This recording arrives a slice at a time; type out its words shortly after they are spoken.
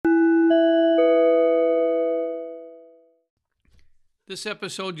This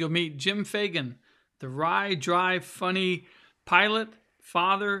episode, you'll meet Jim Fagan, the wry, dry, funny pilot,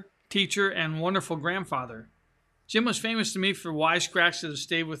 father, teacher, and wonderful grandfather. Jim was famous to me for wisecracks that have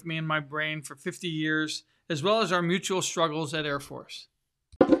stayed with me in my brain for 50 years, as well as our mutual struggles at Air Force.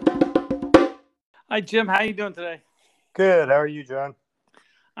 Hi, Jim. How you doing today? Good. How are you, John?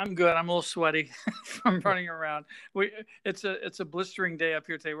 I'm good. I'm a little sweaty from running around. It's a blistering day up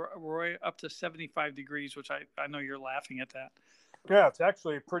here today. We're up to 75 degrees, which I know you're laughing at that. Yeah, it's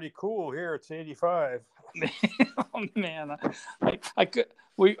actually pretty cool here. It's 85. Oh man,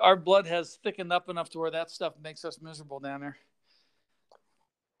 our blood has thickened up enough to where that stuff makes us miserable down there.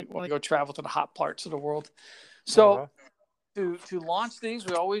 We want to go travel to the hot parts of the world. So to launch these,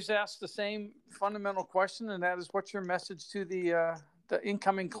 we always ask the same fundamental question, and that is, what's your message to the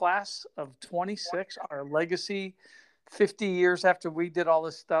incoming class of 26, our legacy 50 years after we did all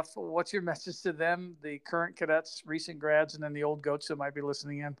this stuff? What's your message to them, the current cadets, recent grads, and then the old goats that might be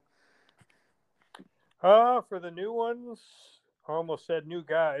listening in? For the new ones, I almost said new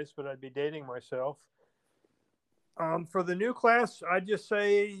guys, but I'd be dating myself. For the new class, I'd just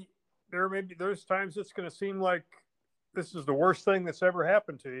say there's times it's going to seem like this is the worst thing that's ever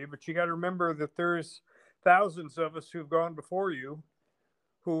happened to you, but you got to remember that there's thousands of us who've gone before you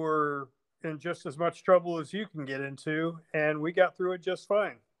who are in just as much trouble as you can get into, and we got through it just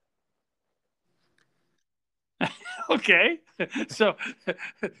fine. Okay. So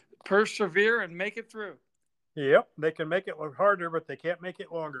persevere and make it through. Yep. They can make it look harder, but they can't make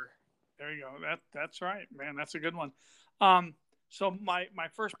it longer. There you go. That's right, man. That's a good one. So my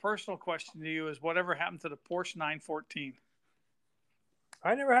first personal question to you is, whatever happened to the Porsche 914?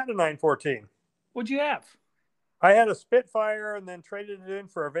 I never had a 914. What'd you have? I had a Spitfire and then traded it in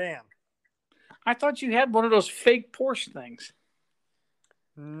for a van. I thought you had one of those fake Porsche things.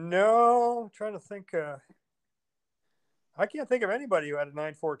 No, I'm trying to think. I can't think of anybody who had a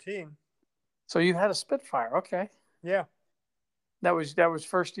 914. So you had a Spitfire, okay? Yeah. That was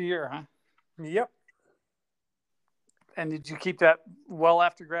first year, huh? Yep. And did you keep that well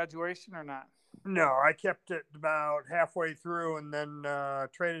after graduation or not? No, I kept it about halfway through and then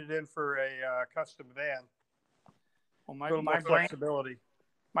traded it in for a custom van. Well,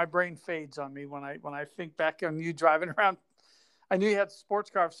 my brain fades on me when I think back on you driving around. I knew you had a sports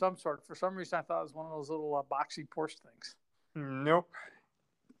car of some sort. For some reason, I thought it was one of those little boxy Porsche things. Nope.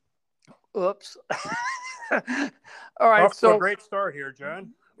 Oops. All right. Off to a great start here,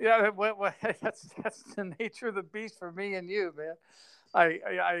 John. Yeah, well, that's the nature of the beast for me and you, man.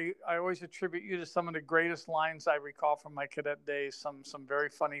 I always attribute you to some of the greatest lines I recall from my cadet days. Some very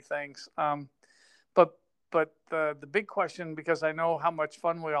funny things. But the big question, because I know how much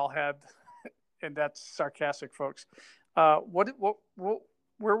fun we all had, and that's sarcastic, folks. Where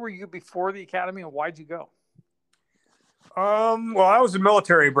were you before the academy, and why'd you go? Well, I was a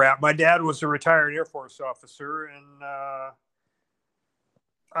military brat. My dad was a retired Air Force officer, and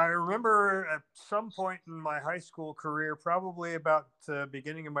I remember at some point in my high school career, probably about the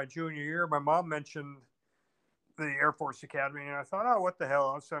beginning of my junior year, my mom mentioned the Air Force Academy, and I thought, oh, what the hell?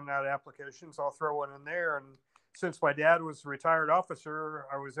 I'll send out applications. I'll throw one in there. And since my dad was a retired officer,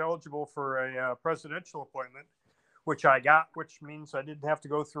 I was eligible for a presidential appointment, which I got, which means I didn't have to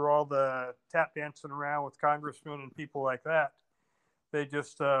go through all the tap dancing around with congressmen and people like that. They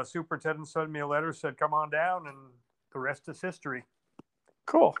just, superintendent sent me a letter, said, come on down, and the rest is history.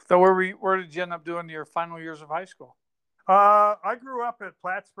 Cool. So where did you end up doing your final years of high school? I grew up at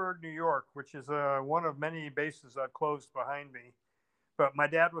Plattsburgh, New York, which is one of many bases that closed behind me. But my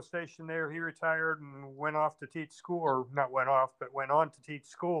dad was stationed there. He retired and went off to teach school, or not went off, but went on to teach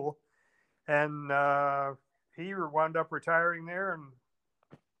school. And he wound up retiring there, and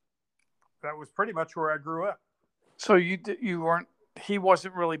that was pretty much where I grew up. So he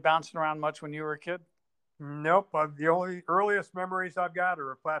wasn't really bouncing around much when you were a kid? Nope. The only earliest memories I've got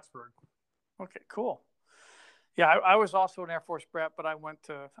are of Plattsburgh. Okay, cool. Yeah, I was also an Air Force brat, but I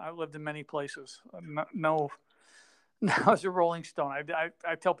lived in many places. No, I was a Rolling Stone.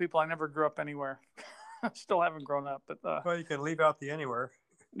 I tell people I never grew up anywhere. Still haven't grown up. But well, you can leave out the anywhere.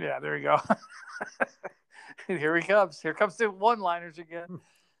 Yeah, there you go. Here he comes. Here comes the one-liners again.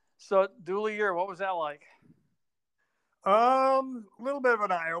 So, dual year, what was that like? A little bit of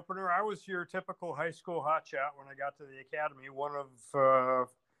an eye opener. I was your typical high school hotshot when I got to the academy. One of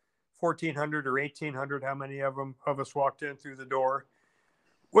 1,400 or 1,800, how many of us walked in through the door,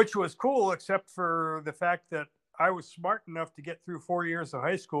 which was cool, except for the fact that I was smart enough to get through 4 years of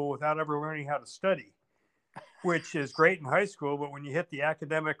high school without ever learning how to study, which is great in high school. But when you hit the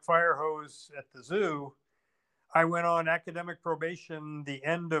academic fire hose at the zoo, I went on academic probation the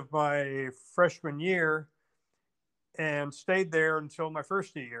end of my freshman year and stayed there until my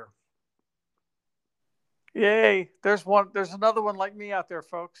first year. Yay! There's another one like me out there,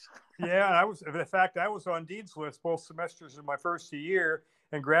 folks. Yeah, I was. In fact, I was on Dean's List both semesters in my first year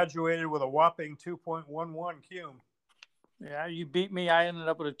and graduated with a whopping 2.11 cum. Yeah, you beat me. I ended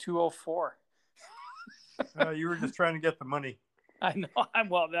up with a 204. You were just trying to get the money. I know.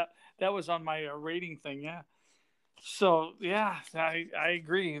 Well, that was on my rating thing. Yeah. So yeah, I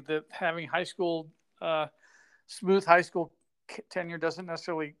agree that having smooth high school tenure doesn't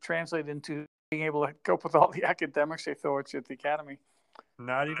necessarily translate into being able to cope with all the academics they throw at you at the academy.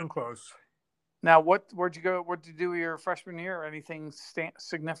 Not even close. Now, where'd you go? What'd you do your freshman year? Anything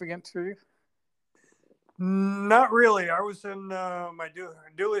significant to you? Not really. I was in my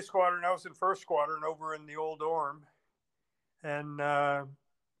dually squadron. I was in first squadron over in the old dorm, and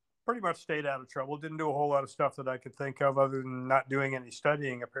pretty much stayed out of trouble. Didn't do a whole lot of stuff that I could think of other than not doing any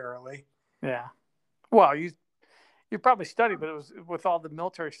studying, apparently. Yeah. Well, you probably studied, but it was with all the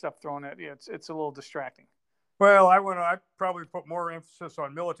military stuff thrown at you. It's a little distracting. Well, I probably put more emphasis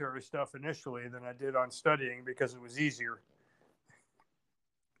on military stuff initially than I did on studying because it was easier.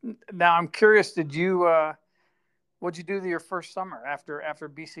 Now I'm curious. What'd you do your first summer after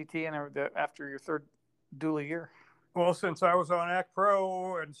BCT and after your third dually year? Well, since I was on ACT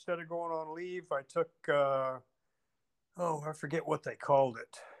Pro, instead of going on leave, I took I forget what they called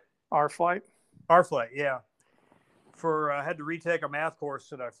it. R-Flight. R-Flight, yeah. I had to retake a math course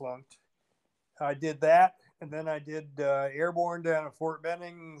that I flunked. I did that, and then I did airborne down at Fort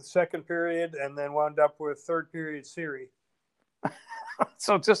Benning second period, and then wound up with third period SERE.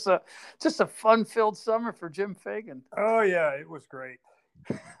 So just a fun-filled summer for Jim Fagan. Oh yeah, it was great.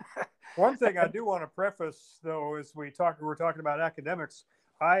 One thing I do want to preface, though, is we're talking about academics.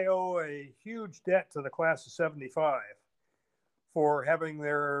 I owe a huge debt to the class of '75 for having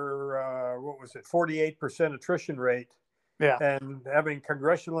their 48% attrition rate, yeah, and having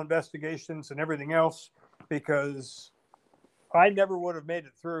congressional investigations and everything else, because I never would have made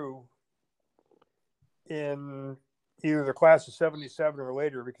it through in either the class of '77 or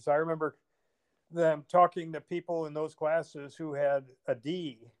later, because I remember them talking to people in those classes who had a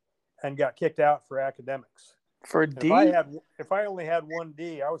D and got kicked out for academics. For a D? If I only had one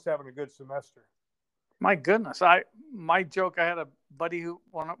D, I was having a good semester. My goodness. My joke, I had a buddy who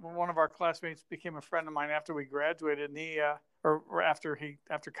one of our classmates became a friend of mine after we graduated, and he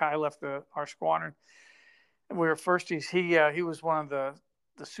after Kai left our squadron, and we were firsties. He was one of the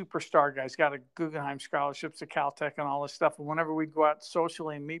superstar guys, got a Guggenheim scholarships to Caltech and all this stuff. And whenever we'd go out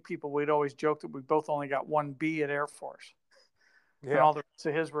socially and meet people, we'd always joke that we both only got one B at Air Force. Yeah. And all the rest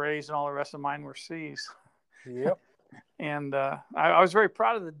of his were A's and all the rest of mine were C's. Yep. And I was very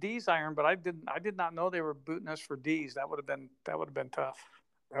proud of the D's I earned, but I did not know they were booting us for D's. That would have been tough.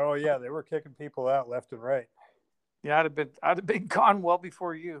 Oh yeah, they were kicking people out left and right. Yeah, I'd have been gone well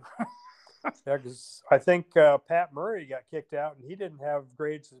before you. Yeah, because I think Pat Murray got kicked out, and he didn't have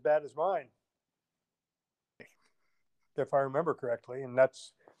grades as bad as mine, if I remember correctly, and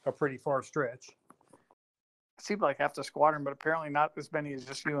that's a pretty far stretch. It seemed like half the squadron, but apparently not as many as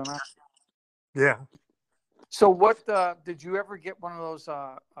just you and I. Yeah. So what did you ever get one of those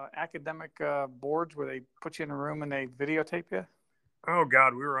academic boards where they put you in a room and they videotape you? Oh,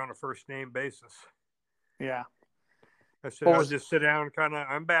 God, we were on a first name basis. Yeah. I said, I'll just sit down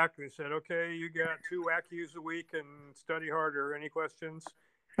I'm back. They said, okay, you got 2 WACUs a week and study harder. Any questions?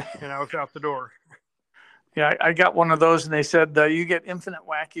 And I was out the door. Yeah, I got one of those, and they said you get infinite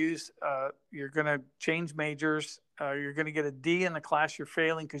WACUs. You're going to change majors. You're going to get a D in the class you're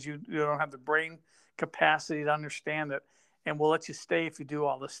failing because you don't have the brain capacity to understand it, and we'll let you stay if you do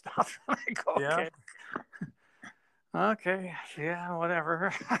all this stuff. I go, okay. Yeah. Okay, yeah,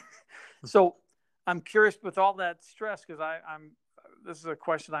 whatever. So I'm curious with all that stress, because this is a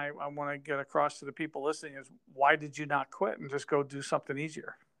question I want to get across to the people listening, is why did you not quit and just go do something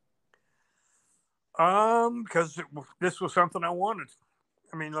easier? Because this was something I wanted.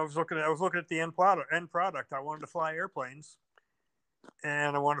 I mean, I was looking at the end product. I wanted to fly airplanes,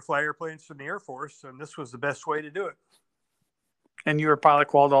 and I wanted to fly airplanes from the Air Force, and this was the best way to do it. And you were pilot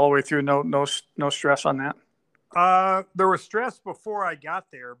qualified all the way through. No stress on that. There was stress before I got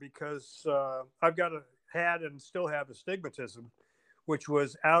there because I've had and still have astigmatism, which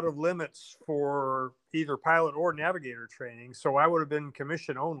was out of limits for either pilot or navigator training. So I would have been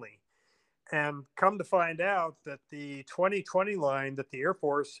commission only. And come to find out that the 20/20 line that the Air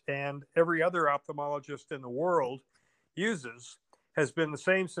Force and every other ophthalmologist in the world uses has been the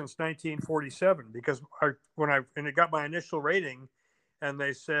same since 1947. Because when I got my initial rating and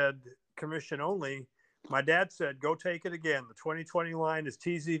they said commission only, My dad said, "Go take it again. The 2020 line is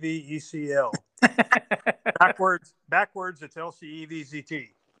TZV-ECL. Backwards, it's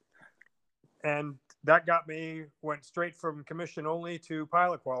LCE-VZT." And that went straight from commission only to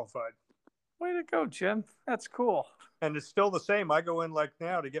pilot qualified. Way to go, Jim. That's cool. And it's still the same. I go in like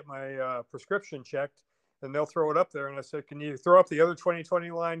now to get my prescription checked, and they'll throw it up there. And I said, "Can you throw up the other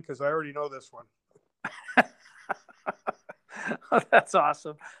 2020 line? Because I already know this one." That's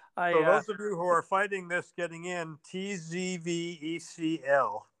awesome. So those of you who are fighting this getting in,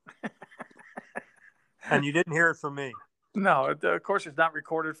 TZV-ECL. And you didn't hear it from me. No, of course it's not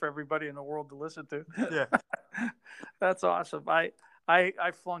recorded for everybody in the world to listen to. Yeah. That's awesome. I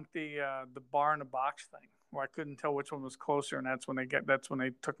flunked the bar in a box thing where I couldn't tell which one was closer, and that's when they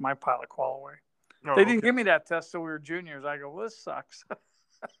took my pilot qual away. Oh, they didn't give me that test till we were juniors. I go, well, this sucks.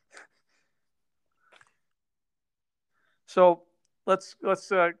 So let's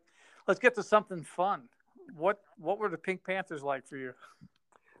get to something fun. What were the Pink Panthers like for you?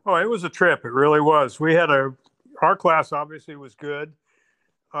 Oh, it was a trip. It really was. We had our class obviously was good.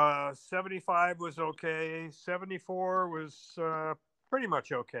 75 was okay. 74 was pretty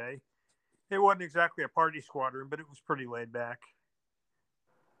much okay. It wasn't exactly a party squadron, but it was pretty laid back.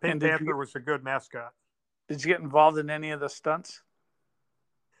 Pink Panther was a good mascot. Did you get involved in any of the stunts?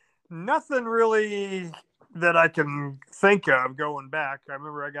 Nothing really that I can think of going back. I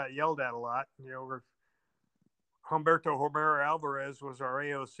remember I got yelled at a lot. Humberto Homero Alvarez was our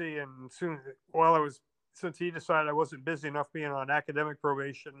AOC, and since he decided I wasn't busy enough being on academic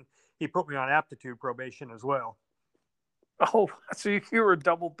probation, he put me on aptitude probation as well. Oh, so you were a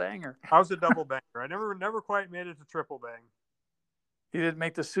double banger. I was a double banger. I never quite made it to triple bang. You didn't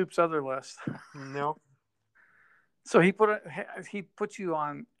make the soup's other list. No. So he put you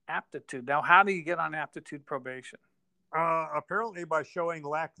on aptitude. Now, how do you get on aptitude probation? Apparently by showing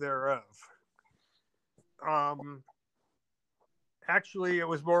lack thereof. Actually, it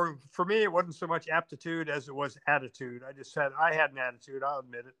was more, for me, it wasn't so much aptitude as it was attitude. I had an attitude, I'll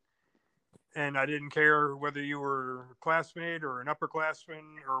admit it. And I didn't care whether you were a classmate or an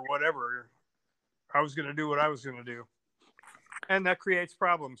upperclassman or whatever. I was going to do what I was going to do. And that creates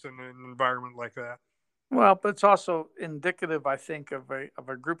problems in an environment like that. Well, but it's also indicative, I think, of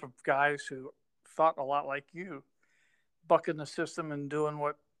a group of guys who thought a lot like you, bucking the system and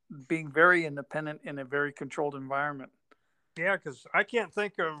being very independent in a very controlled environment. Yeah, because I can't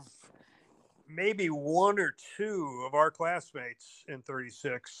think of maybe one or two of our classmates in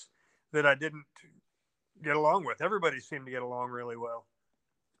 36 that I didn't get along with. Everybody seemed to get along really well.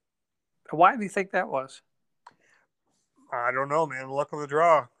 Why do you think that was? I don't know, man. Luck of the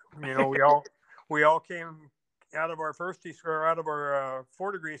draw. We all came out of our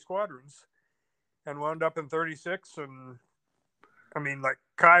 4-degree squadrons and wound up in 36. And I mean, like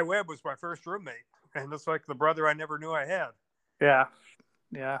Kai Webb was my first roommate, and it's like the brother I never knew I had. Yeah.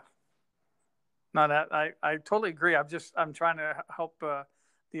 No, I totally agree. I'm trying to help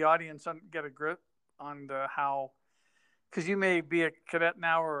the audience get a grip on how, because you may be a cadet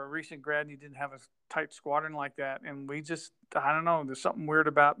now or a recent grad and you didn't have a tight squadron like that, and I don't know, there's something weird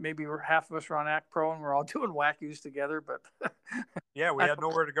about, maybe half of us are on Act Pro and we're all doing wackies together, but yeah, we had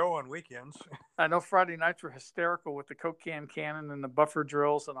nowhere to go on weekends. I know Friday nights were hysterical with the Coke can cannon and the buffer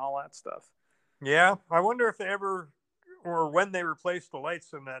drills and all that stuff. Yeah, I wonder if they ever, or when they replaced the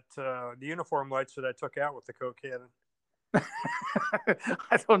lights in that the uniform lights that I took out with the Coke cannon.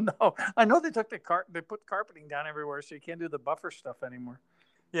 I don't know. I know they put carpeting down everywhere, so you can't do the buffer stuff anymore.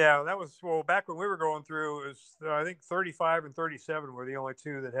 Yeah, that was, back when we were going through, it was, I think 35 and 37 were the only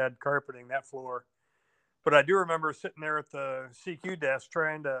two that had carpeting that floor. But I do remember sitting there at the CQ desk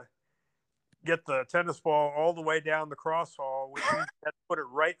trying to get the tennis ball all the way down the cross hall, which means you had to put it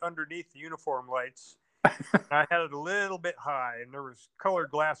right underneath the uniform lights. I had it a little bit high, and there was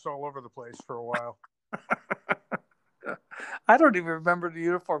colored glass all over the place for a while. I don't even remember the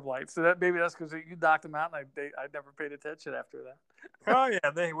uniform lights. So maybe that's because you knocked them out, and I never paid attention after that. Oh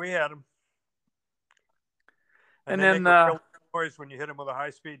yeah, we had them. And then noise when you hit them with a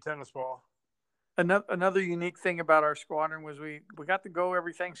high-speed tennis ball. Another unique thing about our squadron was we got to go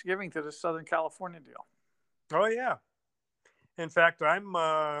every Thanksgiving to the Southern California deal. Oh yeah. In fact, I'm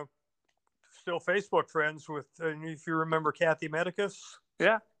still Facebook friends with, if you remember Kathy Medicus.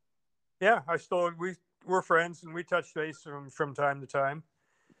 Yeah. Yeah, we're friends and we touch base from time to time.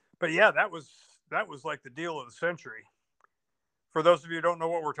 But yeah, that was like the deal of the century. For those of you who don't know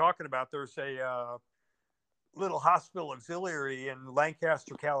what we're talking about, there's a little hospital auxiliary in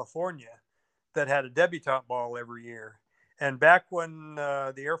Lancaster, California that had a debutante ball every year. And back when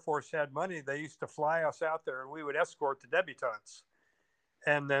the Air Force had money, they used to fly us out there and we would escort the debutantes.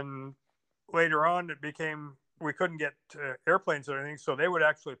 And then later on, we couldn't get airplanes or anything, so they would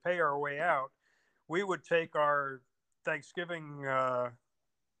actually pay our way out. We would take our Thanksgiving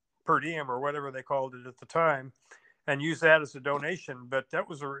per diem or whatever they called it at the time, and use that as a donation. But it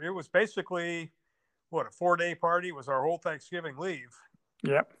was basically what, a 4-day party. It was our whole Thanksgiving leave.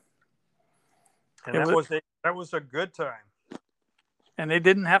 Yep. And that was a good time. And they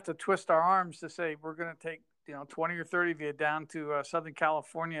didn't have to twist our arms to say, we're going to take, 20 or 30 of you down to Southern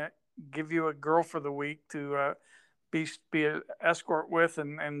California, give you a girl for the week to be an escort with,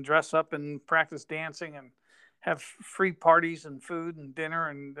 and dress up and practice dancing and have free parties and food and dinner,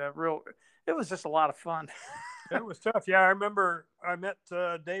 and it was just a lot of fun. It was tough. Yeah, I remember I met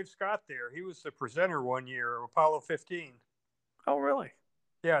Dave Scott there. He was the presenter one year of Apollo 15. Oh, really?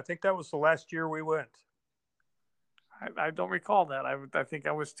 Yeah, I think that was the last year we went. I don't recall that. I think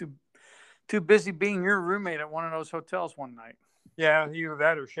I was too busy being your roommate at one of those hotels one night. Yeah, either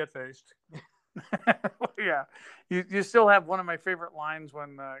that or shit-faced. Yeah. You still have one of my favorite lines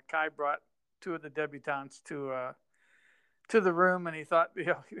when Kai brought two of the debutantes to the room, and he thought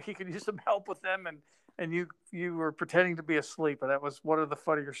he could use some help with them, and you were pretending to be asleep. And that was one of the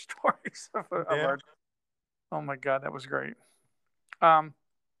funnier stories of our. Oh my God, that was great.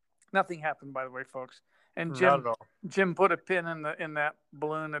 Nothing happened, by the way, folks. And Jim put a pin in that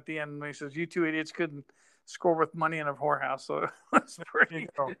balloon at the end, and he says, "You two idiots couldn't score with money in a whorehouse." So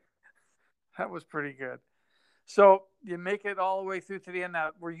that was pretty good. So you make it all the way through to the end. Now,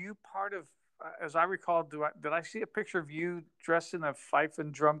 were you part of? As I recall, did I see a picture of you dressed in a fife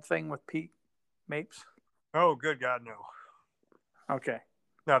and drum thing with Pete Mapes? Oh, good God, no. Okay.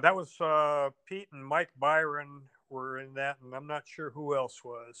 No, that was Pete and Mike Byron were in that, and I'm not sure who else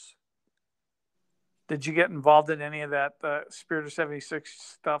was. Did you get involved in any of that Spirit of 76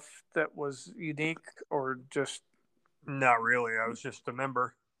 stuff that was unique, or just? Not really. I was just a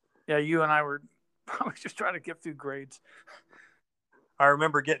member. Yeah, you and I were probably just trying to get through grades. I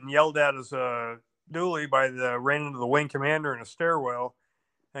remember getting yelled at as a dually ran into the wing commander in a stairwell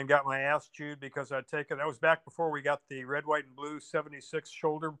and got my ass chewed because that was back before we got the red, white, and blue 76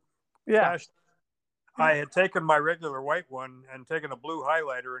 shoulder flash. Yeah. I had taken my regular white one and taken a blue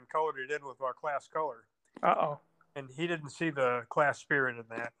highlighter and colored it in with our class color. Uh-oh. And he didn't see the class spirit in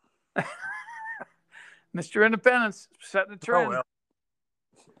that. Mr. Independence, setting the trend. Oh, well.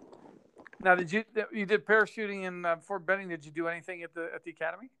 Now, you did parachuting in Fort Benning? Did you do anything at the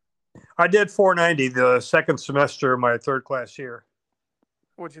academy? I did 490 the second semester of my third class year.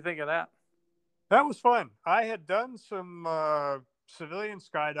 What'd you think of that? That was fun. I had done some civilian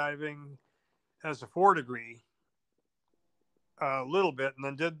skydiving as a 4 degree, a little bit, and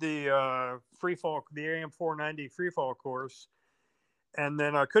then did the free fall, the AM 490 free fall course. And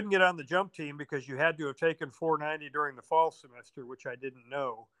then I couldn't get on the jump team because you had to have taken 490 during the fall semester, which I didn't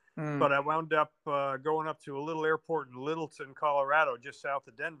know. But I wound up going up to a little airport in Littleton, Colorado, just south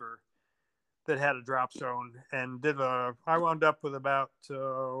of Denver, that had a drop zone, and I wound up with about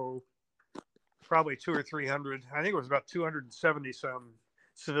probably 200 or 300. I think it was about 270 some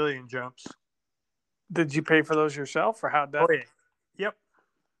civilian jumps. Did you pay for those yourself, or how'd that? Oh, yeah. Yep.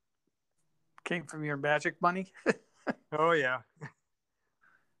 Came from your magic money? Oh, yeah.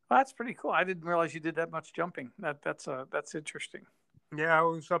 Well, that's pretty cool. I didn't realize you did that much jumping. That's interesting. Yeah, I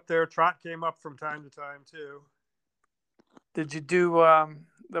was up there. Trot came up from time to time too. Did you do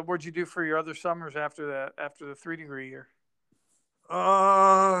what'd you do for your other summers after the 3 degree year?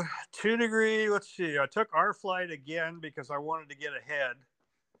 2 degree. Let's see. I took our flight again because I wanted to get ahead.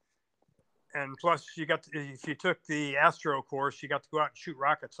 And plus, if you took the Astro course, you got to go out and shoot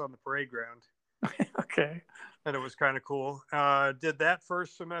rockets on the parade ground. Okay. And it was kind of cool. Did that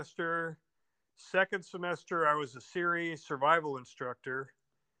first semester. Second semester, I was a series survival instructor.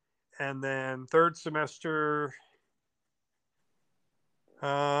 And then third semester,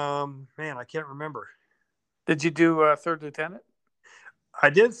 man, I can't remember. Did you do third lieutenant?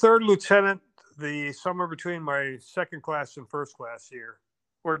 I did third lieutenant the summer between my second class and first class year.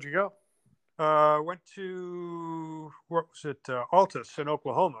 Where'd you go? Went to, what was it, Altus in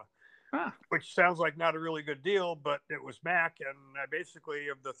Oklahoma. Which sounds like not a really good deal, but it was MAC, and I basically,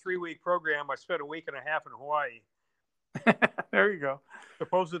 of the 3-week program, I spent a week and a half in Hawaii. There you go.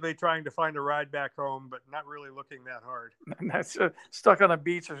 Supposedly trying to find a ride back home, but not really looking that hard. And that's stuck on a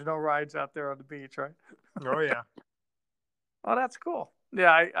beach. There's no rides out there on the beach, right? Oh, yeah. Oh, that's cool.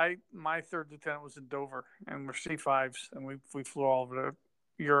 Yeah, my third lieutenant was in Dover, and we're C5s, and we flew all over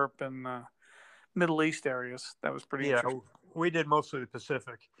Europe and Middle East areas. That was pretty interesting. We did mostly the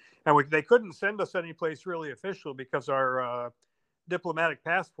Pacific, and they couldn't send us any place really official because our diplomatic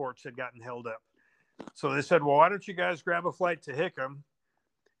passports had gotten held up. So they said, well, why don't you guys grab a flight to Hickam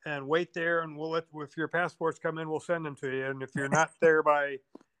and wait there, and if your passports come in, we'll send them to you. And if you're not there by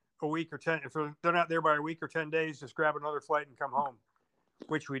a week or 10, if they're not there by a week or 10 days, just grab another flight and come home,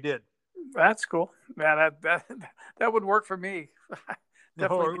 which we did. That's cool. Yeah, that would work for me. No,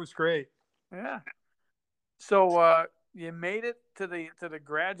 Definitely. it was great. Yeah. So you made it to the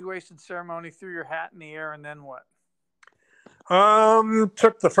graduation ceremony, threw your hat in the air, and then what?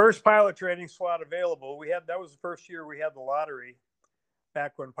 Took the first pilot training slot available. That was the first year we had the lottery,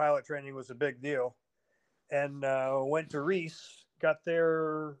 back when pilot training was a big deal, and went to Reese. Got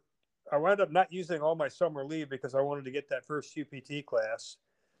there. I wound up not using all my summer leave because I wanted to get that first UPT class.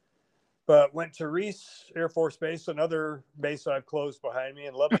 But went to Reese Air Force Base, another base I've closed behind me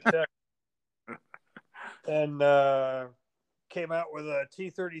in Lubbock, Texas, and came out with a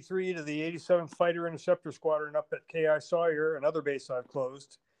T-33 to the 87th Fighter Interceptor Squadron up at KI Sawyer, another base I've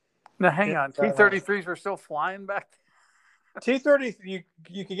closed. Now, hang on. T-33s were still flying back then? T-30,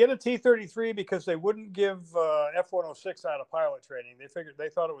 you could get a T-33 because they wouldn't give F-106 out of pilot training. They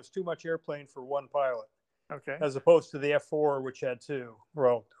thought it was too much airplane for one pilot. Okay. As opposed to the F-4, which had two,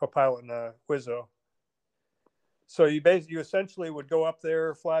 well, a pilot and a Wizzo. So you essentially would go up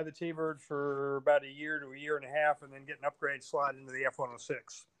there, fly the T-Bird for about a year to a year and a half, and then get an upgrade slot into the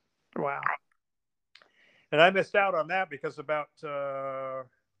F-106. Wow. And I missed out on that because about,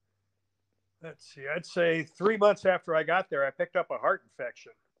 I'd say 3 months after I got there, I picked up a heart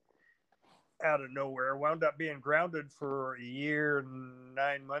infection out of nowhere. Wound up being grounded for a year and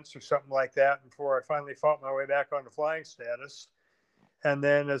 9 months or something like that before I finally fought my way back onto flying status. And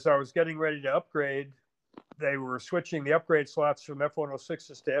then as I was getting ready to upgrade, they were switching the upgrade slots from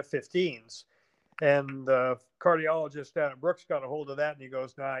F-106s to F-15s. And the cardiologist down at Brooks got a hold of that, and he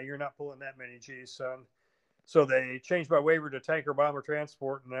goes, "Nah, you're not pulling that many G's, son." So they changed my waiver to tanker bomber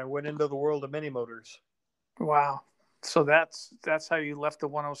transport, and I went into the world of mini motors. Wow. So that's how you left the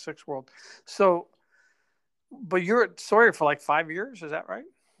 106 world. So, but you're at Sawyer for like 5 years, is that right?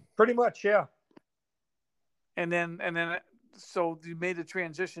 Pretty much, yeah. And then, so you made a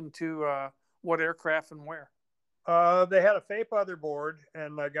transition to what aircraft and where? They had a FAPE other board,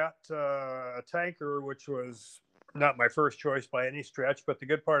 and I got a tanker, which was not my first choice by any stretch. But the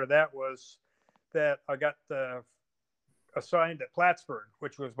good part of that was that I got assigned at Plattsburgh,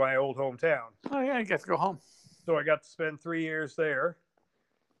 which was my old hometown. Oh yeah, you get to go home. So I got to spend 3 years there.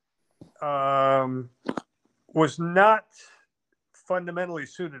 Was not fundamentally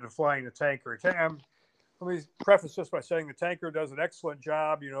suited to flying the tanker. Let me preface this by saying the tanker does an excellent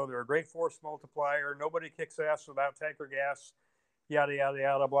job. You know, they're a great force multiplier. Nobody kicks ass without tanker gas, yada, yada,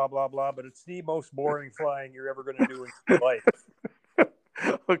 yada, blah, blah, blah. But it's the most boring flying you're ever going to do in your life.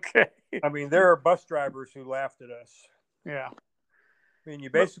 Okay. I mean, there are bus drivers who laughed at us. Yeah. I mean, you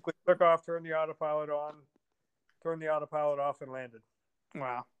basically took off, turned the autopilot on, turned the autopilot off, and landed.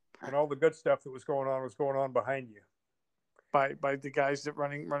 Wow. And all the good stuff that was going on behind you. By the guys that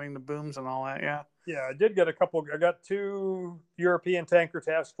running the booms and all that, yeah. Yeah, I did get I got 2 European tanker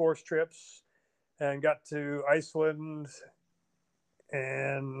task force trips, and got to Iceland,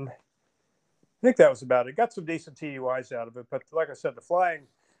 and I think that was about it. Got some decent TUIs out of it, but like I said, the flying,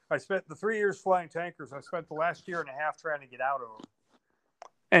 I spent the 3 years flying tankers. I spent the last year and a half trying to get out of them.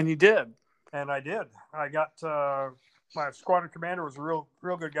 And you did. And I did. I got my squadron commander was a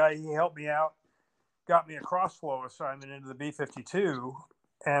real good guy. He helped me out, got me a cross-flow assignment into the B-52,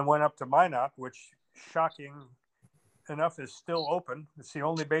 and went up to Minot, which, shocking enough, is still open. It's the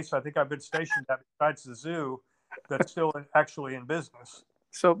only base I think I've been stationed at besides the zoo that's still actually in business.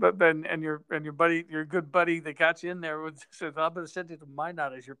 So, but then, and your buddy, your good buddy that got you in there, says, "I'm going to send you to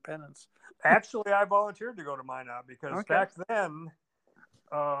Minot as your penance." Actually, I volunteered to go to Minot because back then,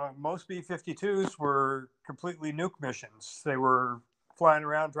 most B-52s were completely nuke missions. They were flying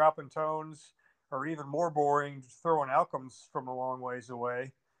around, dropping tones, or even more boring, throwing Alcoms from a long ways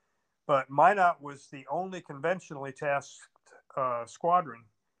away. But Minot was the only conventionally tasked squadron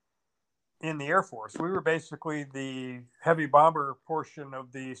in the Air Force. We were basically the heavy bomber portion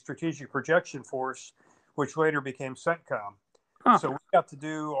of the Strategic Projection Force, which later became CENTCOM. Huh. So we got to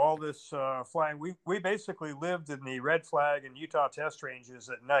do all this flying. We basically lived in the Red Flag and Utah test ranges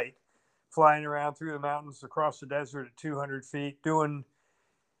at night, flying around through the mountains, across the desert at 200 feet, doing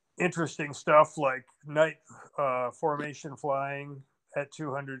interesting stuff like night formation flying at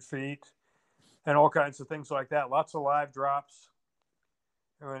 200 feet and all kinds of things like that. Lots of live drops.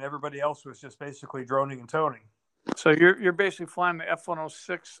 And everybody else was just basically droning and toning. So you're basically flying the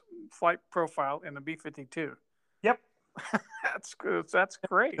F-106 flight profile in the B-52. Yep. That's good. That's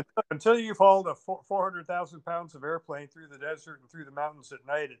great. Until you've hauled 400,000 pounds of airplane through the desert and through the mountains at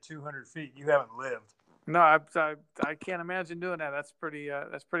night at 200 feet, you haven't lived. No, I can't imagine doing that. That's pretty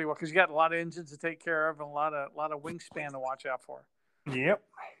well because you got a lot of engines to take care of and a lot of wingspan to watch out for. Yep.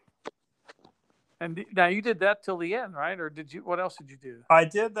 And now you did that till the end, right? Or did you? What else did you do? I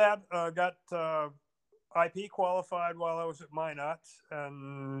did that. Got IP qualified while I was at Minot,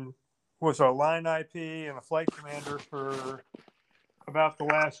 and was a line IP and a flight commander for about the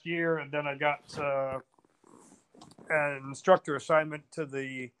last year, and then I got an instructor assignment to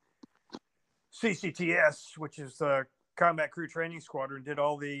the CCTS, which is the Combat Crew Training Squadron. Did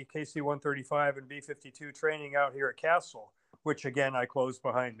all the KC-135 and B-52 training out here at Castle, which again I closed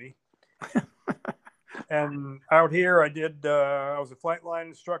behind me. And out here, I was a flight line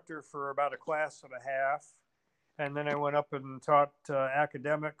instructor for about a class and a half. And then I went up and taught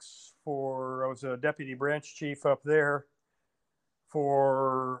academics I was a deputy branch chief up there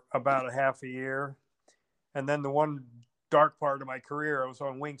for about a half a year. And then the one dark part of my career, I was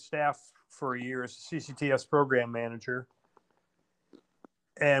on wing staff for a year as a CCTS program manager.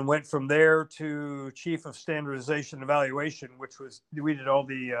 And went from there to chief of standardization evaluation, we did all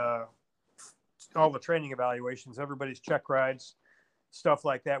the training evaluations, everybody's check rides, stuff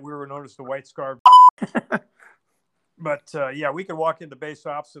like that. We were known as the White Scarf. But yeah, we could walk into base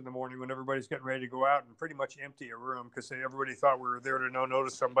ops in the morning when everybody's getting ready to go out and pretty much empty a room because everybody thought we were there to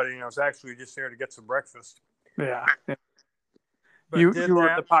notice somebody, and I was actually just there to get some breakfast. Yeah. But you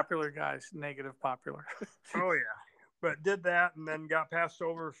were the popular guys, negative popular. Oh yeah. But did that and then got passed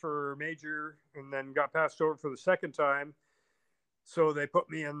over for major and then got passed over for the second time. So they put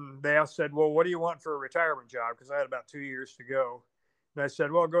me in, said, well, what do you want for a retirement job? Because I had about 2 years to go. And I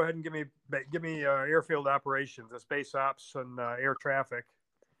said, well, go ahead and give me airfield operations, that's base ops and air traffic.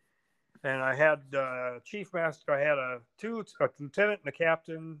 And I had chief master, I had a lieutenant and a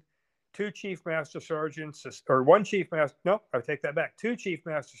captain, two chief master sergeants, or one chief master, no, I take that back, two chief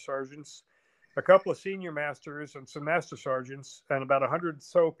master sergeants, a couple of senior masters and some master sergeants, and about 100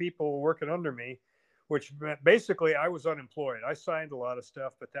 so people working under me, which meant basically I was unemployed. I signed a lot of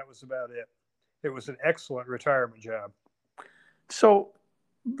stuff, but that was about it. It was an excellent retirement job. So,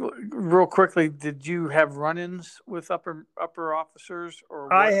 real quickly, did you have run-ins with upper officers, or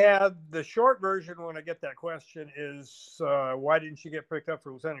what? I had the short version when I get that question is why didn't you get picked up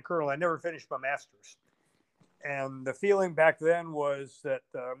for lieutenant colonel? I never finished my master's, and the feeling back then was that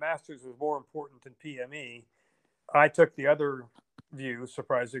master's was more important than PME. I took the other view,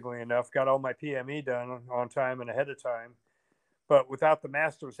 surprisingly enough, got all my PME done on time and ahead of time, but without the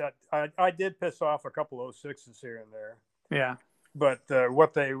master's, I did piss off a couple of 06s here and there. Yeah. But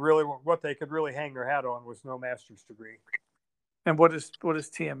what they could really hang their hat on was no master's degree. And what is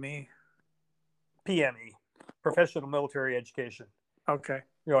TME? PME, Professional Military Education. Okay.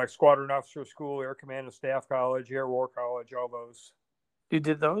 Like Squadron Officer School, Air Command and Staff College, Air War College, all those. You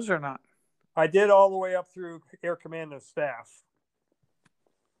did those or not? I did all the way up through Air Command and Staff.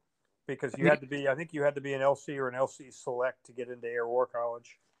 Because you had to be, I think you had to be an LC or an LC Select to get into Air War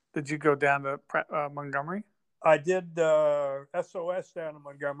College. Did you go down to Montgomery? I did SOS down in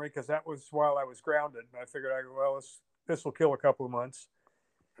Montgomery because that was while I was grounded. I figured, this will kill a couple of months.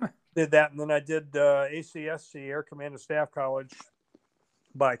 Did that, and then I did ACSC, Air Command and Staff College,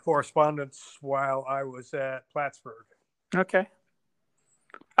 by correspondence while I was at Plattsburgh. Okay.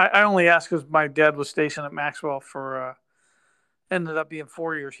 I only asked because my dad was stationed at Maxwell for ended up being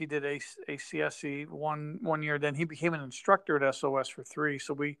 4 years. He did ACSC one year. Then he became an instructor at SOS for 3.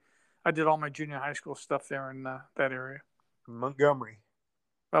 So I did all my junior high school stuff there in that area. Montgomery.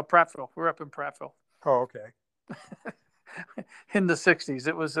 Prattville. We're up in Prattville. Oh, okay. In the 60s.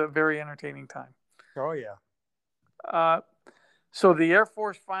 It was a very entertaining time. Oh, yeah. So the Air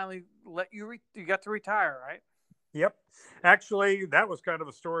Force finally let you got to retire, right? Yep. Actually, that was kind of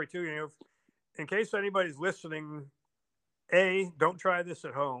a story, too. In case anybody's listening, A, don't try this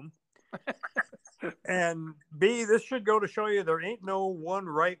at home. And B, this should go to show you there ain't no one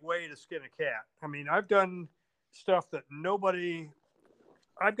right way to skin a cat. I mean, I've done stuff that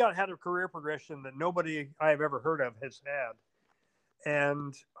I've had a career progression that nobody I have ever heard of has had.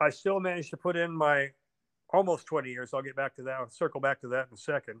 And I still managed to put in my almost 20 years. I'll get back to that. I'll circle back to that in a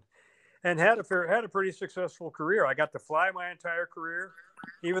second. And had a pretty successful career. I got to fly my entire career.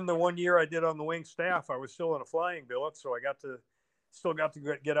 Even the 1 year I did on the wing staff, I was still in a flying billet. So I still got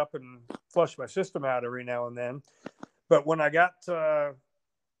to get up and flush my system out every now and then. But when I got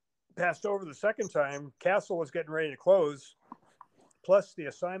passed over the second time, Castle was getting ready to close. Plus, the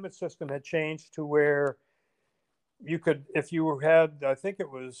assignment system had changed to where you could, if you had, I think it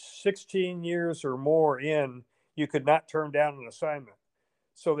was 16 years or more in, you could not turn down an assignment.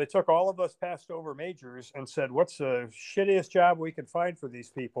 So they took all of us passed over majors and said, what's the shittiest job we can find for these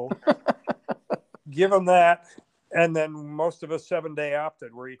people? give them that. And then most of us 7-day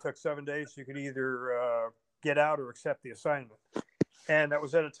opted, where you took 7 days. You could either get out or accept the assignment. And that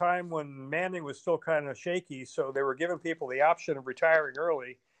was at a time when Manning was still kind of shaky. So they were giving people the option of retiring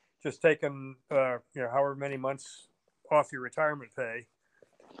early, just taking, however many months off your retirement pay.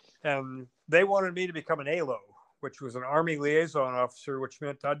 And they wanted me to become an ALO, which was an Army liaison officer, which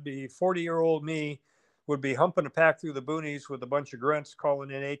meant I'd be 40-year-old me would be humping a pack through the boonies with a bunch of grunts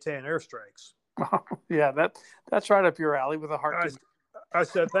calling in A-10 airstrikes. Yeah, that's right up your alley with a heart. I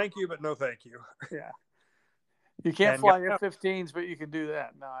said, thank you, but no thank you. Yeah. You can't fly F-15s, but you can do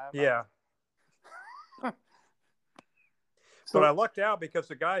that. No, yeah. But I lucked out because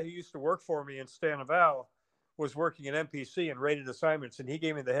the guy who used to work for me in Stanival was working at MPC and rated assignments, and he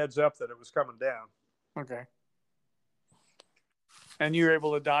gave me the heads up that it was coming down. Okay. And you were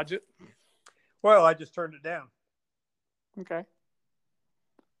able to dodge it? Well, I just turned it down. Okay.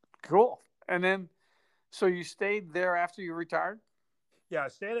 Cool. And then, so you stayed there after you retired? Yeah, I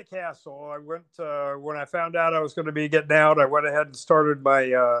stayed at Castle. I went, when I found out I was going to be getting out, I went ahead and started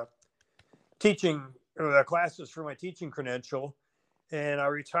my teaching classes for my teaching credential. And I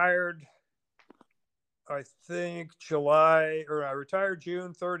retired, I think I retired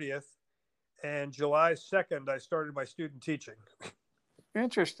June 30th. And July 2nd, I started my student teaching.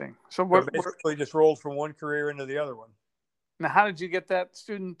 Interesting. So basically just rolled from one career into the other one. Now, how did you get that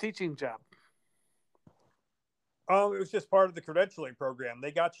student teaching job? It was just part of the credentialing program.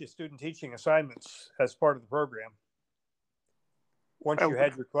 They got you student teaching assignments as part of the program. Once you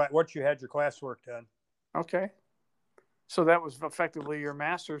had your classwork done. Okay. So that was effectively your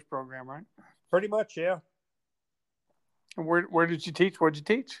master's program, right? Pretty much, yeah. And where did you teach? Where'd you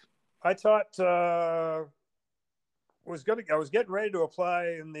teach? I taught. I was getting ready to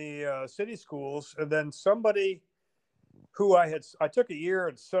apply in the city schools, and then somebody who I took a year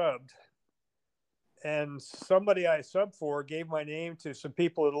and subbed. And somebody I subbed for gave my name to some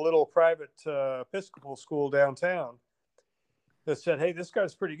people at a little private Episcopal school downtown that said, hey, this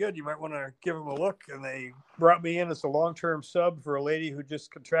guy's pretty good. You might want to give him a look. And they brought me in as a long-term sub for a lady who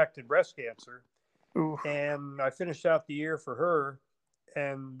just contracted breast cancer. Ooh. And I finished out the year for her.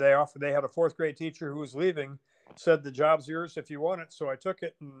 And they had a fourth grade teacher who was leaving, said the job's yours if you want it. So I took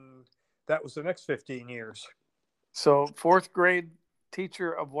it, and that was the next 15 years. So fourth grade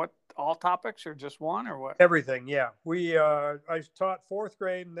teacher of what? All topics or just one or what? Everything, yeah. I taught fourth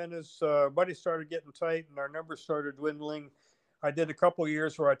grade, and then as buddies started getting tight and our numbers started dwindling, I did a couple of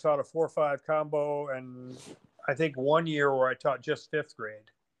years where I taught a 4-5 combo, and I think 1 year where I taught just fifth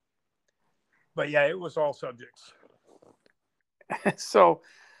grade. But yeah, it was all subjects. So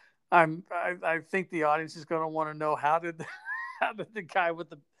I think the audience is going to want to know how did the guy with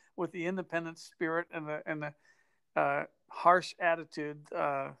the independent spirit and the harsh attitude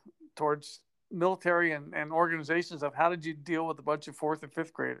towards military and organizations how did you deal with a bunch of fourth and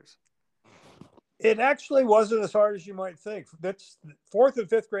fifth graders? It actually wasn't as hard as you might think. That's fourth and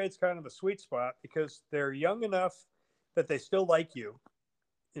fifth grade is kind of a sweet spot because they're young enough that they still like you.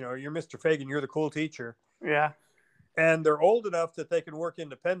 You know, you're Mr. Fagan, you're the cool teacher. Yeah. And they're old enough that they can work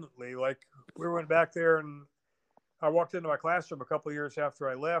independently. Like we went back there and I walked into my classroom a couple of years after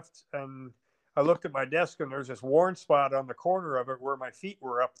I left, and I looked at my desk and there's this worn spot on the corner of it where my feet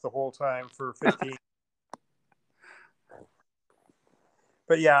were up the whole time for 15.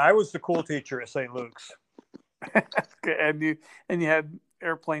 But yeah, I was the cool teacher at St. Luke's. And you had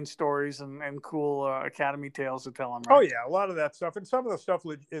airplane stories and cool academy tales to tell them, right? Oh yeah, a lot of that stuff, and some of the stuff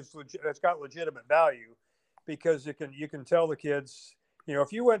it's got legitimate value because you can tell the kids, you know,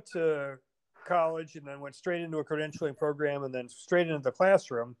 if you went to college and then went straight into a credentialing program and then straight into the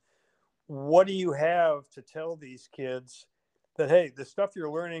classroom, what do you have to tell these kids that, hey, the stuff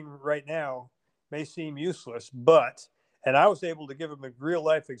you're learning right now may seem useless, but, and I was able to give them real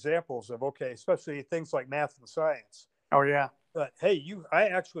life examples of, okay, especially things like math and science. Oh yeah. But hey, I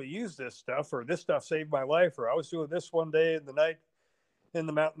actually use this stuff, or this stuff saved my life, or I was doing this one day in the night in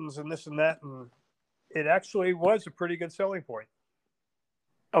the mountains and this and that. And it actually was a pretty good selling point.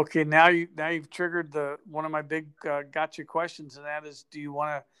 Okay. Now you've triggered one of my big gotcha questions. And that is, do you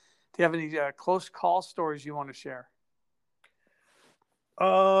have any close call stories you want to share?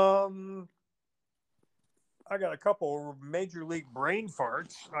 I got a couple major league brain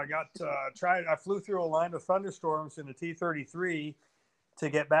farts. I flew through a line of thunderstorms in the T-33 to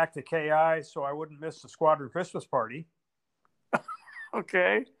get back to KI so I wouldn't miss the squadron Christmas party.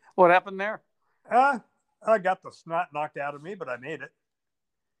 Okay. What happened there? I got the snot knocked out of me, but I made it.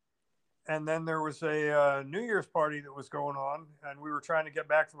 And then there was a New Year's party that was going on, and we were trying to get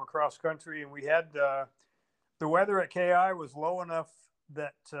back from across country, and we had the weather at KI was low enough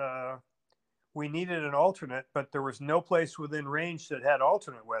that we needed an alternate, but there was no place within range that had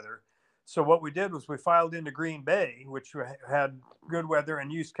alternate weather. So what we did was we filed into Green Bay, which had good weather,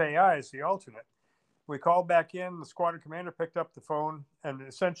 and used KI as the alternate. We called back in. The squadron commander picked up the phone and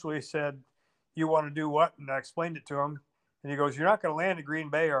essentially said, "You want to do what?" And I explained it to him. And he goes, "You're not going to land at Green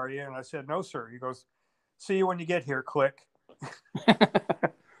Bay, are you?" And I said, "No, sir." He goes, "See you when you get here." Click.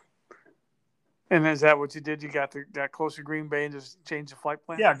 And is that what you did? You got that close to Green Bay and just changed the flight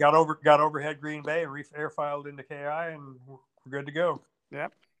plan? Yeah, got overhead Green Bay and air filed into KI, and we're good to go.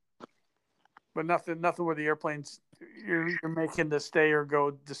 Yep. But nothing with the airplanes. You're making the stay or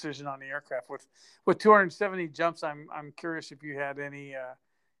go decision on the aircraft with 270 jumps. I'm curious if you had any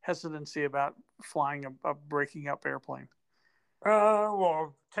hesitancy about flying a breaking up airplane.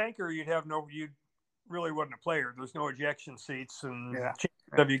 Well, tanker, you really wasn't a player. There's no ejection seats, and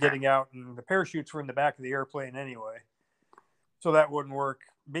of you getting out, and the parachutes were in the back of the airplane anyway, so that wouldn't work.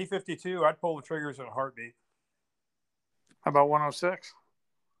 B-52, I'd pull the triggers in a heartbeat. How about 106?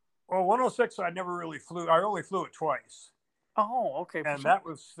 Well, 106, I never really flew. I only flew it twice. Oh, okay. And that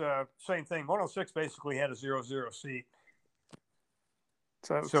was the same thing. 106 basically had a 0-0 seat.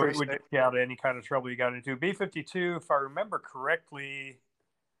 So it would get you out of any kind of trouble you got into. B-52, if I remember correctly,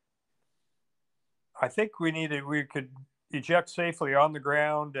 I think we could eject safely on the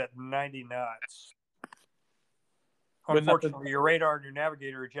ground at 90 knots. Unfortunately, your radar and your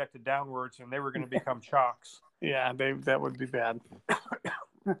navigator ejected downwards, and they were going to become chocks. Yeah, that would be bad.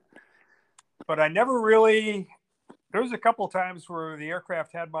 But I never really. There was a couple of times where the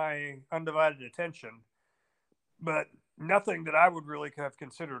aircraft had my undivided attention, but nothing that I would really have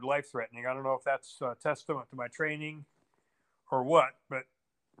considered life-threatening. I don't know if that's a testament to my training or what, but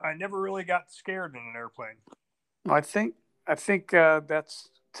I never really got scared in an airplane. I think that's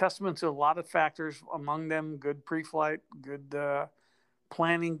testament to a lot of factors. Among them, good pre-flight, good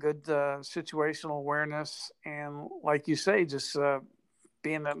planning, good situational awareness, and like you say, just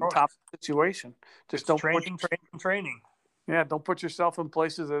being in the top situation. Just don't training. Yeah, don't put yourself in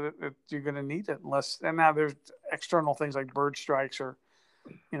places that you're going to need it unless. And now there's external things like bird strikes or,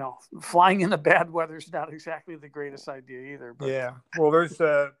 flying in the bad weather is not exactly the greatest idea either. But. Yeah. Well, there's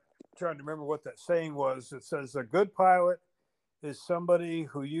trying to remember what that saying was. It says a good pilot is somebody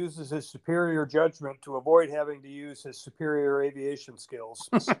who uses his superior judgment to avoid having to use his superior aviation skills.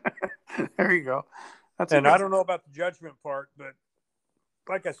 There you go. I don't know about the judgment part, but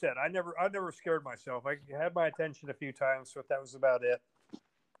like I said, I never scared myself. I had my attention a few times, but that was about it.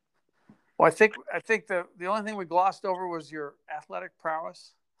 Well, I think the only thing we glossed over was your athletic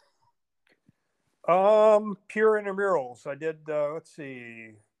prowess. Pure intramurals. I did. Let's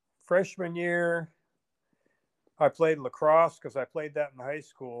see, freshman year, I played lacrosse because I played that in high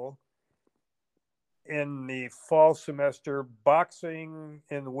school. In the fall semester, boxing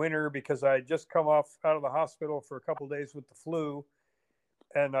in the winter because I had just come out of the hospital for a couple of days with the flu,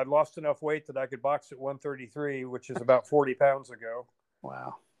 and I'd lost enough weight that I could box at 133, which is about 40 pounds ago.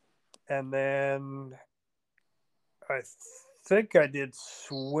 Wow. And then I think I did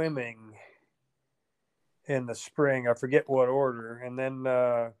swimming in the spring. I forget what order. And then,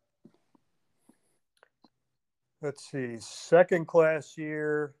 let's see, second class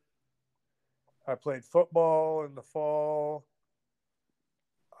year, I played football in the fall.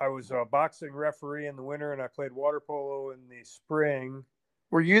 I was a boxing referee in the winter, and I played water polo in the spring.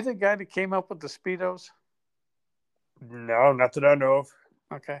 Were you the guy that came up with the Speedos? No, not that I know of.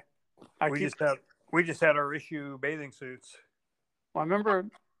 Okay. We just had our issue bathing suits. Well, I remember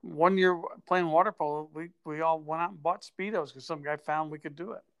one year playing water polo, we all went out and bought Speedos because some guy found we could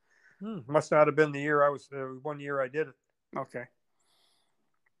do it. Must not have been the year I was. 1 year I did it. Okay.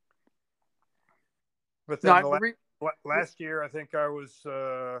 But then last year, I think I was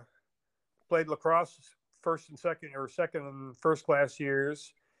played lacrosse second and first class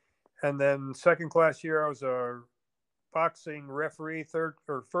years, and then second class year I was a boxing referee.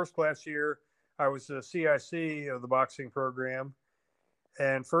 First class year I was a CIC of the boxing program,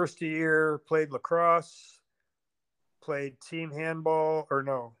 and first year played lacrosse, played team handball in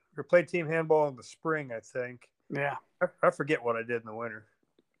the spring, I think. Yeah, I forget what I did in the winter.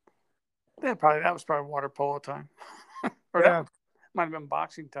 Yeah, that was probably water polo time. Or that might have been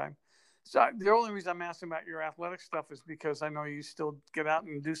boxing time. So the only reason I'm asking about your athletic stuff is because I know you still get out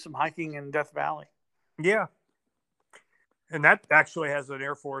and do some hiking in Death Valley. Yeah. And that actually has an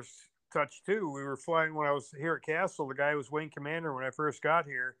Air Force touch too. We were flying when I was here at Castle. The guy who was wing commander when I first got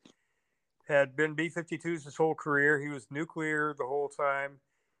here had been B-52s his whole career. He was nuclear the whole time.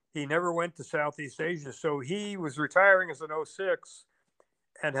 He never went to Southeast Asia. So he was retiring as an 06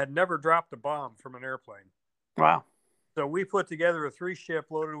 and had never dropped a bomb from an airplane. Wow. So we put together a 3-ship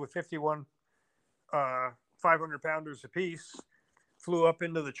loaded with 51 500 pounders apiece, flew up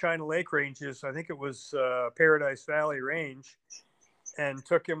into the China Lake ranges. I think it was Paradise Valley Range, and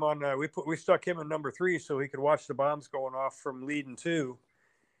took him on. We stuck him in number 3 so he could watch the bombs going off from leading 2,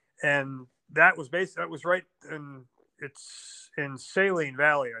 and that was right in Saline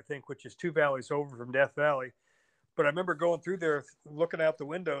Valley, I think, which is 2 valleys over from Death Valley. But I remember going through there, looking out the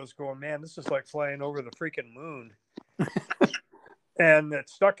windows, going, "Man, this is like flying over the freaking moon." And it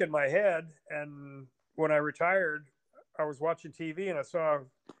stuck in my head. And when I retired, I was watching TV and I saw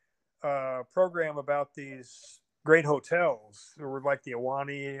a program about these great hotels. There were like the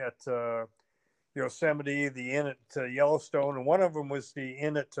Ahwahnee at Yosemite, the Inn at Yellowstone, and one of them was the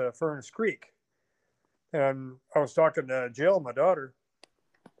Inn at Furnace Creek. And I was talking to Jill, my daughter,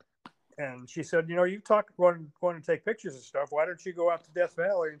 and she said, you want to take pictures and stuff. Why don't you go out to Death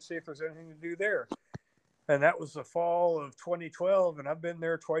Valley and see if there's anything to do there? And that was the fall of 2012, and I've been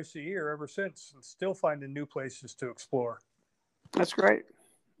there twice a year ever since, and still finding new places to explore. That's great.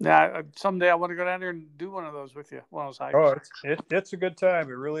 Yeah, someday I want to go down there and do one of those with you. One of those hikes. Oh, it's a good time.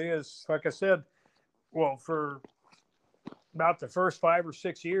 It really is. Like I said, well, for about the first 5 or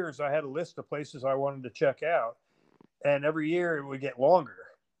 6 years, I had a list of places I wanted to check out, and every year it would get longer.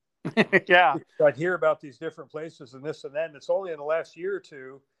 Yeah. I'd hear about these different places and this and that, and it's only in the last year or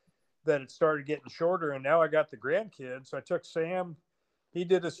two that it started getting shorter. And now I got the grandkids. I took Sam. He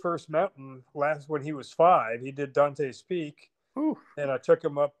did his first mountain when he was 5. He did Dante's Peak. Ooh. And I took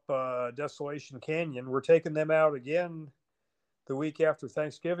him up Desolation Canyon. We're taking them out again the week after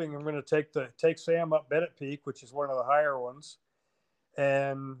Thanksgiving. I'm going to take Sam up Bennett Peak, which is one of the higher ones,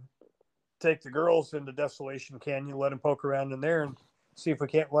 and take the girls into Desolation Canyon, let them poke around in there and see if we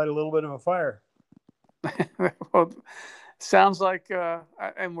can't light a little bit of a fire. Well, sounds like,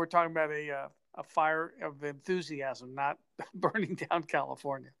 and we're talking about a fire of enthusiasm, not burning down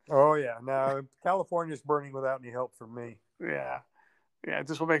California. Oh yeah, no, California's burning without any help from me. Yeah.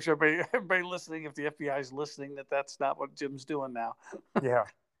 This will make sure everybody listening, if the FBI is listening, that's not what Jim's doing now. Yeah.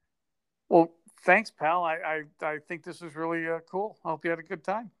 Well, thanks, pal. I think this was really cool. I hope you had a good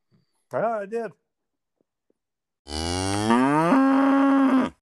time. I did.